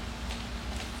application.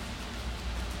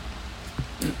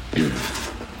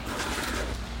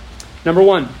 Number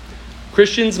 1,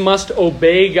 Christians must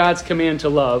obey God's command to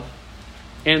love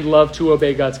and love to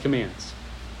obey God's commands.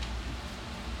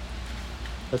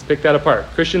 Let's pick that apart.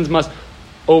 Christians must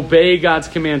obey God's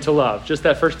command to love. Just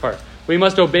that first part. We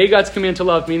must obey God's command to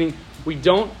love, meaning we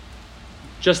don't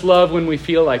just love when we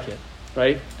feel like it,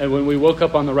 right? And when we woke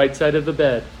up on the right side of the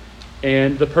bed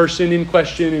and the person in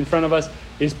question in front of us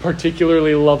is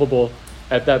particularly lovable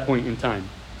at that point in time.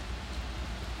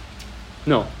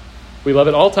 No. We love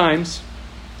at all times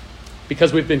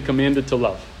because we've been commanded to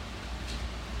love.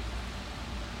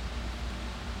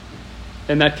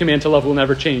 And that command to love will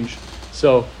never change.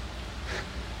 So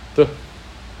the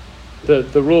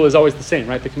rule is always the same,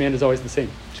 right? The command is always the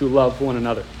same, to love one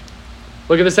another.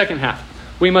 Look at the second half.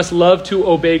 We must love to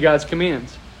obey God's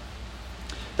commands.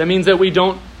 That means that we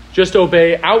don't just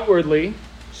obey outwardly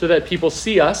so that people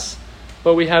see us,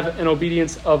 but we have an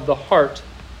obedience of the heart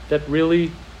that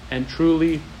really and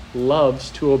truly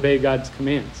loves to obey God's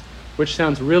commands, which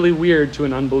sounds really weird to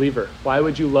an unbeliever. Why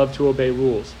would you love to obey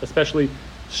rules, especially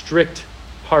strict,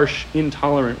 harsh,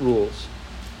 intolerant rules?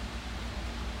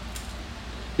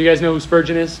 You guys know who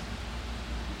Spurgeon is?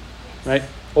 Right?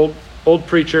 Old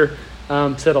preacher,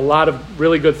 said a lot of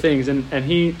really good things. And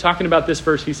he, talking about this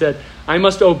verse, he said, I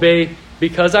must obey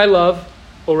because I love,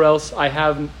 or else I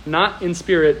have not in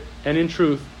spirit and in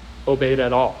truth obeyed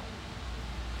at all.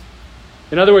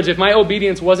 In other words, if my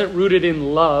obedience wasn't rooted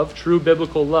in love, true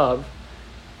biblical love,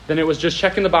 then it was just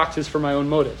checking the boxes for my own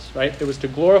motives, right? It was to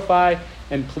glorify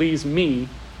and please me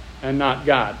and not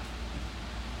God.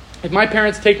 If my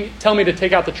parents tell me to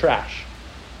take out the trash,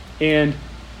 and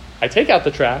I take out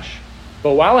the trash,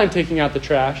 but while I'm taking out the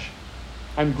trash,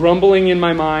 I'm grumbling in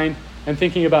my mind and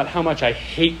thinking about how much I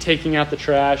hate taking out the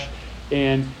trash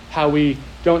and how we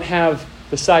don't have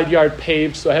the side yard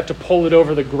paved, so I have to pull it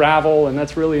over the gravel, and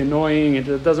that's really annoying, and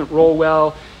it doesn't roll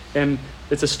well, and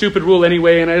it's a stupid rule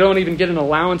anyway, and I don't even get an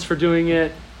allowance for doing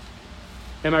it.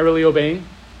 Am I really obeying?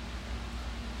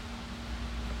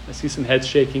 I see some heads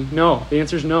shaking. No, the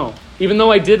answer is no. Even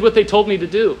though I did what they told me to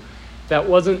do, that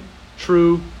wasn't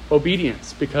true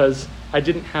obedience because I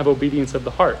didn't have obedience of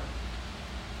the heart.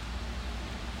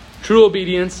 True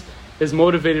obedience is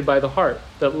motivated by the heart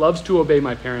that loves to obey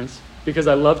my parents because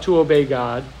I love to obey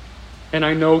God, and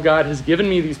I know God has given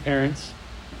me these parents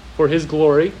for His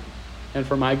glory and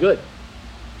for my good.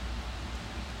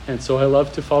 And so I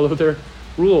love to follow their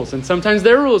rules. And sometimes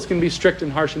their rules can be strict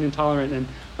and harsh and intolerant and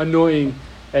annoying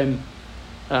and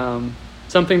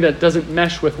something that doesn't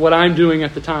mesh with what I'm doing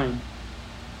at the time.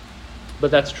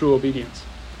 But that's true obedience.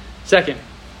 Second,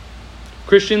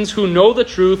 Christians who know the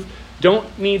truth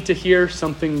don't need to hear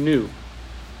something new.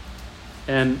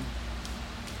 And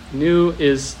new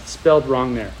is spelled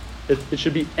wrong there. It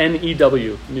should be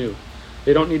N-E-W, new.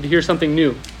 They don't need to hear something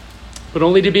new, but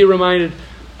only to be reminded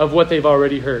of what they've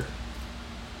already heard.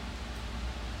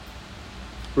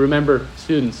 Remember,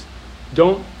 students,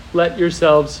 don't let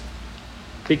yourselves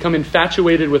become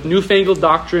infatuated with newfangled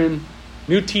doctrine,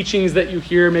 new teachings that you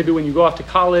hear maybe when you go off to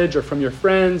college or from your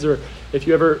friends, or if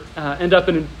you ever end up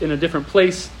in a different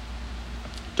place.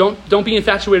 Don't be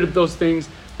infatuated with those things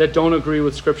that don't agree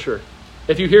with Scripture.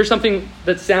 If you hear something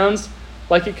that sounds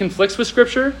like it conflicts with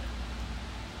Scripture,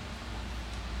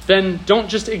 then don't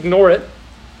just ignore it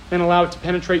and allow it to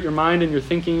penetrate your mind and your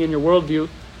thinking and your worldview.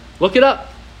 Look it up.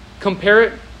 Compare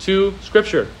it to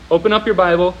Scripture. Open up your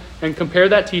Bible and compare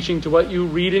that teaching to what you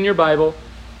read in your Bible.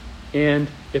 And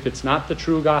if it's not the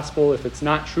true gospel, if it's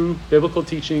not true biblical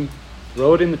teaching,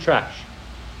 throw it in the trash.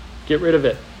 Get rid of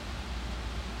it.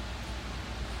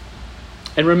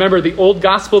 And remember, the old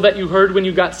gospel that you heard when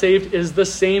you got saved is the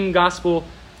same gospel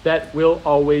that will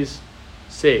always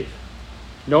save.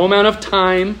 No amount of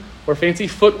time or fancy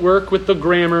footwork with the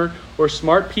grammar or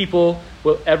smart people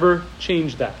will ever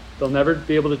change that. They'll never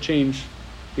be able to change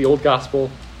the old gospel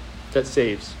that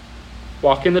saves.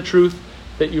 Walk in the truth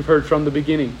that you've heard from the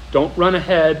beginning. Don't run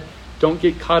ahead. Don't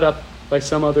get caught up by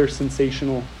some other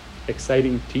sensational,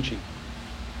 exciting teaching.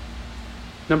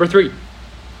 Number 3,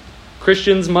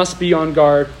 Christians must be on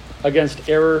guard against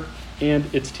error and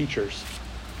its teachers.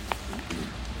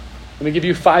 Let me give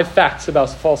you 5 facts about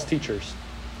false teachers.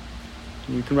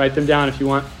 You can write them down if you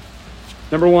want.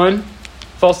 Number 1,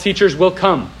 false teachers will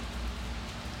come.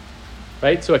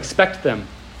 Right? So expect them.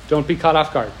 Don't be caught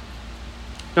off guard.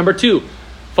 Number 2,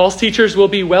 false teachers will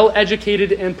be well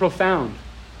educated and profound.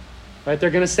 Right? They're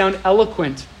going to sound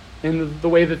eloquent in the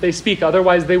way that they speak.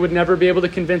 Otherwise, they would never be able to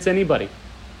convince anybody.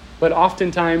 But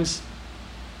oftentimes,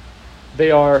 they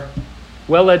are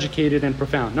well educated and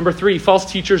profound. Number 3, false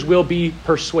teachers will be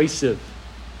persuasive.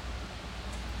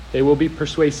 They will be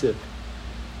persuasive.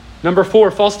 Number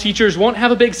 4, false teachers won't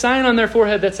have a big sign on their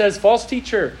forehead that says false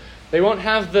teacher. They won't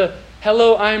have the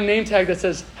hello, I'm name tag that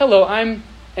says hello, I'm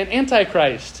an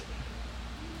antichrist.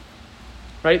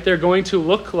 Right? They're going to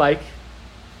look like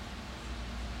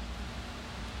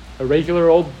a regular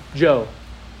old Joe.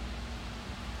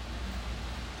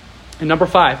 And number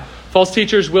 5, false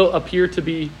teachers will appear to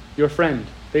be your friend.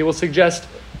 They will suggest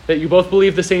that you both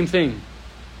believe the same thing.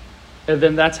 And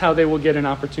then that's how they will get an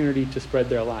opportunity to spread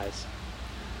their lies.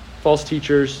 False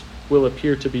teachers will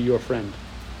appear to be your friend.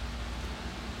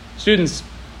 Students,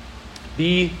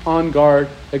 be on guard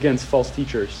against false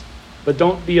teachers, but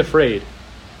don't be afraid.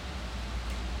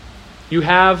 You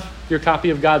have your copy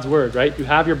of God's Word, right? You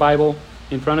have your Bible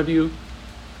in front of you.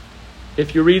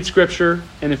 If you read Scripture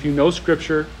and if you know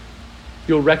Scripture,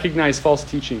 you'll recognize false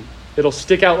teaching. It'll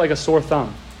stick out like a sore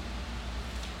thumb.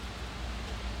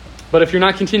 But if you're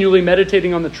not continually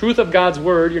meditating on the truth of God's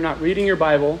Word, you're not reading your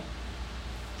Bible,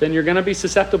 then you're going to be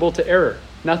susceptible to error.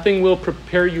 Nothing will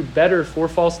prepare you better for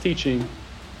false teaching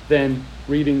than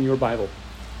reading your Bible.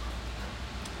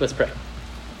 Let's pray.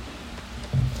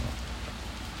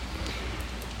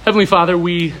 Heavenly Father,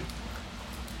 we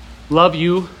love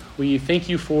you. We thank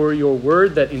you for your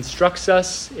word that instructs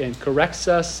us and corrects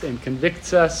us and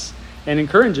convicts us and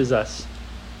encourages us.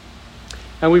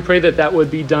 And we pray that that would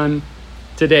be done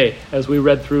today as we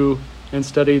read through and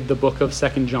studied the book of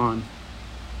 2 John.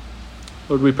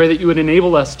 Lord, we pray that you would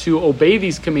enable us to obey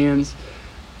these commands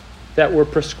that were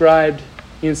prescribed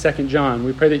in 2 John.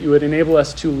 We pray that you would enable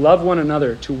us to love one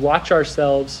another, to watch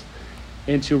ourselves,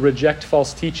 and to reject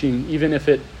false teaching, even if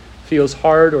it feels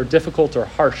hard or difficult or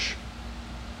harsh.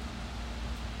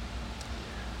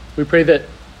 We pray that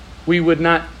we would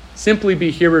not simply be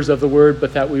hearers of the word,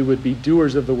 but that we would be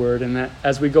doers of the word, and that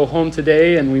as we go home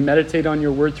today and we meditate on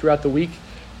your word throughout the week,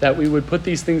 that we would put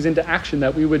these things into action,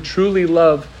 that we would truly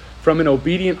love from an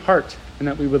obedient heart, and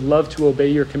that we would love to obey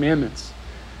your commandments,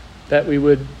 that we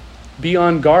would be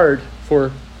on guard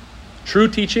for true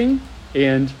teaching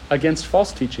and against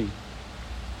false teaching,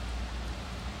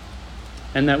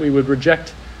 and that we would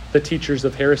reject the teachers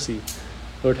of heresy.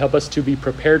 Lord, help us to be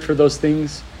prepared for those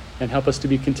things and help us to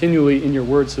be continually in your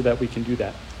word so that we can do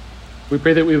that. We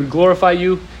pray that we would glorify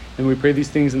you, and we pray these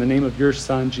things in the name of your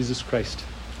Son, Jesus Christ.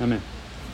 Amen.